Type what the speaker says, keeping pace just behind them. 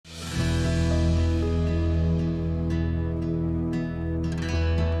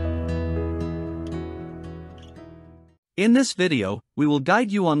In this video, we will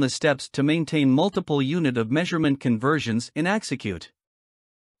guide you on the steps to maintain multiple unit of measurement conversions in Axacute.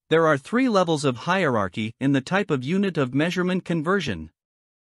 There are 3 levels of hierarchy in the type of unit of measurement conversion,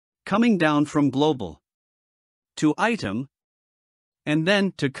 coming down from global to item, and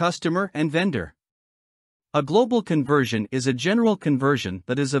then to customer and vendor. A global conversion is a general conversion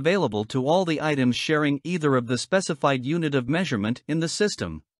that is available to all the items sharing either of the specified unit of measurement in the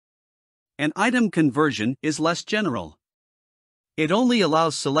system. An item conversion is less general. It only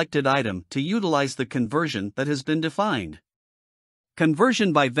allows selected item to utilize the conversion that has been defined.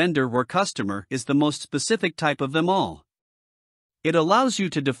 Conversion by vendor or customer is the most specific type of them all. It allows you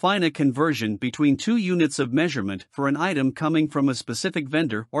to define a conversion between 2 units of measurement for an item coming from a specific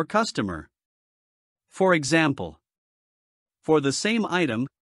vendor or customer. For example, for the same item,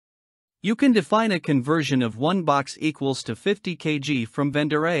 you can define a conversion of 1 box equals to 50 kg from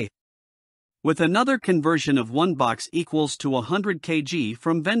vendor A, with another conversion of 1 box equals to 100 kg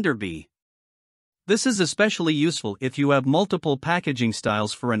from vendor B. This is especially useful if you have multiple packaging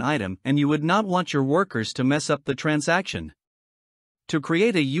styles for an item and you would not want your workers to mess up the transaction. To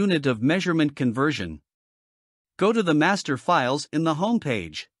create a unit of measurement conversion, go to the master files in the home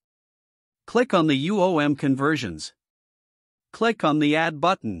page. Click on the UOM conversions. Click on the Add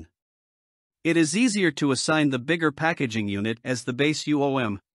button. It is easier to assign the bigger packaging unit as the base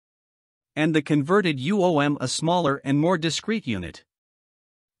UOM, and the converted UOM a smaller and more discrete unit.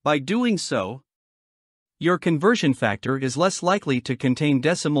 By doing so, your conversion factor is less likely to contain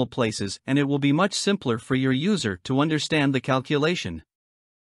decimal places and it will be much simpler for your user to understand the calculation.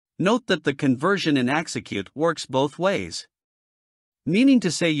 Note that the conversion in Axacute works both ways, meaning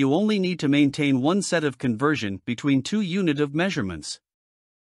to say you only need to maintain one set of conversion between 2 unit of measurements,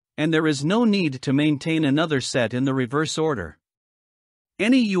 and there is no need to maintain another set in the reverse order.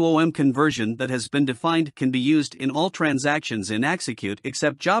 Any UOM conversion that has been defined can be used in all transactions in Axacute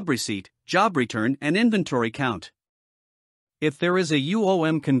except job receipt, job return, and inventory count. If there is a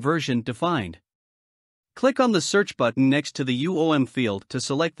UOM conversion defined, click on the search button next to the UOM field to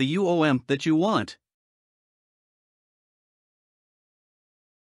select the UOM that you want.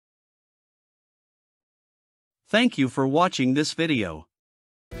 Thank you for watching this video.